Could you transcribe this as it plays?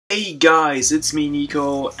Hey guys, it's me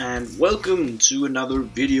Nico and welcome to another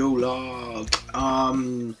video log.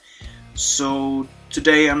 So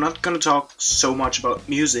today I'm not gonna talk so much about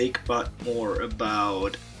music but more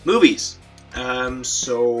about movies.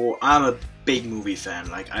 So I'm a big movie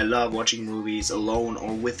fan. Like, I love watching movies alone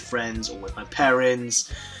or with friends or with my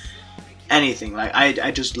parents. Anything. Like,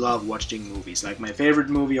 I just love watching movies. Like, my favorite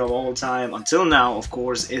movie of all time until now, of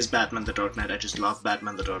course, is Batman the Dark Knight. I just love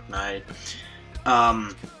Batman the Dark Knight.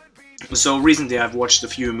 So recently I've watched a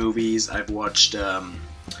few movies. I've watched, I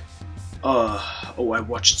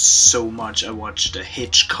watched so much. I watched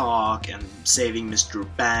Hitchcock and Saving Mr.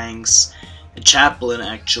 Banks, Chaplin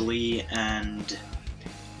actually, and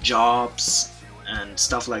Jobs, and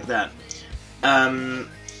stuff like that.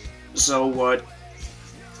 So what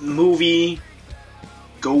movie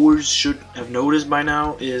goers should have noticed by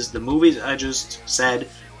now is the movies I just said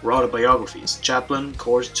were autobiographies. Chaplin, of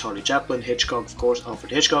course, Charlie Chaplin. Hitchcock, of course,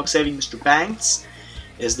 Alfred Hitchcock. Saving Mr. Banks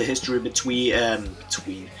is the history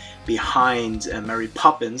behind Mary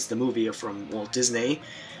Poppins, the movie from Walt Disney,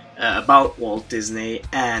 about Walt Disney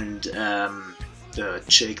and the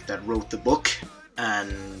chick that wrote the book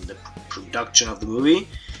and the production of the movie.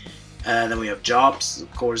 Then we have Jobs,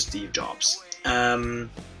 of course, Steve Jobs.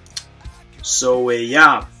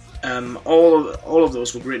 All of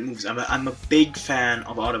those were great movies. I'm a big fan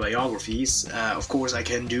of autobiographies. Of course, I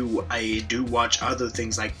do watch other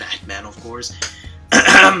things like Batman, of course.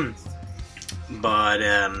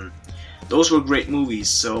 But those were great movies.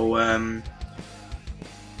 So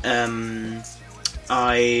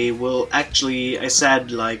I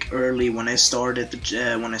said, like, early when I started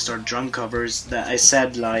drum covers, that I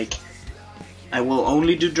said, like, I will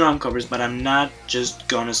only do drum covers, but I'm not just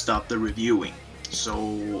gonna stop the reviewing.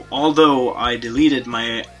 So, although I deleted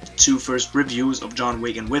my two first reviews of John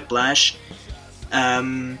Wick and Whiplash,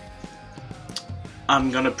 I'm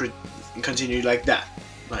gonna continue like that.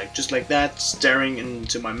 Like, just like that, staring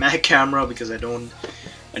into my Mac camera, because I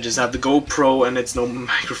just have the GoPro and it's no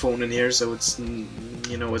microphone in here, so it's,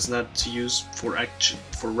 it's not to use for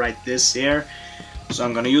right this here. So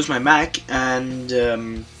I'm gonna use my Mac, and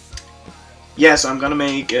so I'm gonna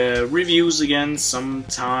make reviews again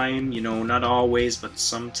sometime, not always, but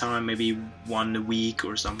sometime, maybe one a week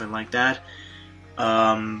or something like that.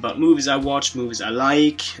 But movies I watch, movies I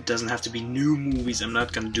like. It doesn't have to be new movies. I'm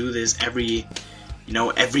not gonna do this every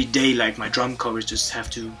day like my drum covers, just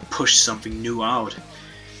have to push something new out.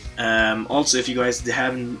 Also, if you guys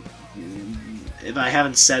if I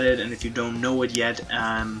haven't said it, and if you don't know it yet,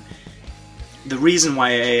 the reason why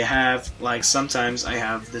I have, like, sometimes I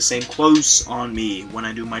have the same clothes on me when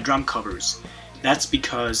I do my drum covers. That's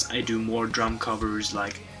because I do more drum covers,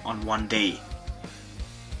 like, on one day.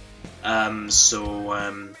 That's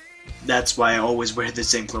why I always wear the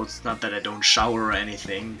same clothes. It's not that I don't shower or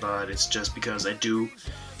anything, but it's just because I do,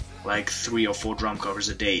 like, 3 or 4 drum covers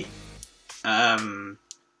a day. Or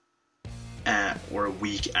a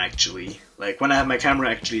week, actually. Like, when I have my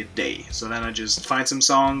camera, actually a day. So then I just find some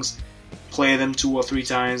songs, play them 2 or 3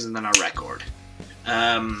 times, and then I record.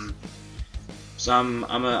 So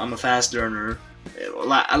I'm a fast learner.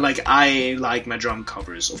 Like, I like my drum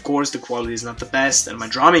covers. Of course, the quality is not the best, and my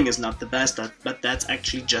drumming is not the best. But that's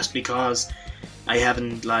actually just because I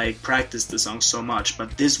haven't, like, practiced the song so much.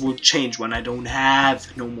 But this will change when I don't have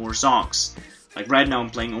no more songs. Like, right now I'm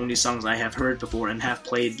playing only songs I have heard before and have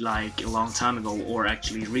played, like, a long time ago, or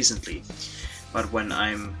actually recently. But when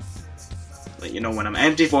I'm when I'm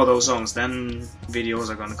empty for those songs, then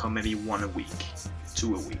videos are gonna come maybe 1 a week,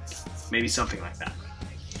 2 a week, maybe something like that.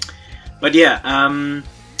 But yeah,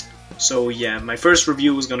 my first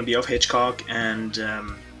review is gonna be of Hitchcock, and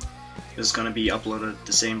this is gonna be uploaded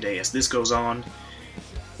the same day as this goes on,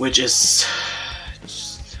 which is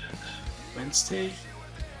Wednesday.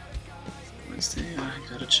 I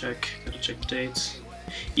gotta check the dates.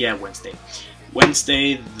 Yeah, Wednesday.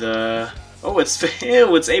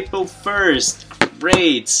 It's April 1st.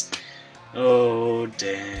 Great. Oh,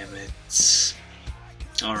 damn it.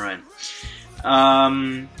 Alright.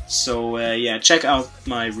 Check out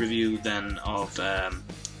my review then of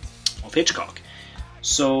Hitchcock.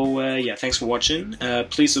 So, thanks for watching.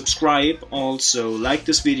 Please subscribe. Also, like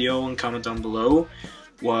this video and comment down below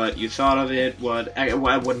what you thought of it, what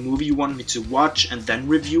movie you want me to watch and then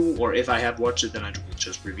review, or if I have watched it, then I will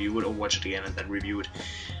just review it, or watch it again and then review it.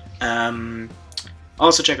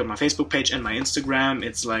 Also, check out my Facebook page and my Instagram.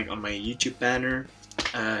 It's, like, on my YouTube banner.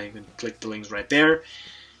 You can click the links right there.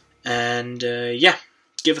 And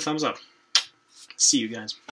give a thumbs up. See you guys.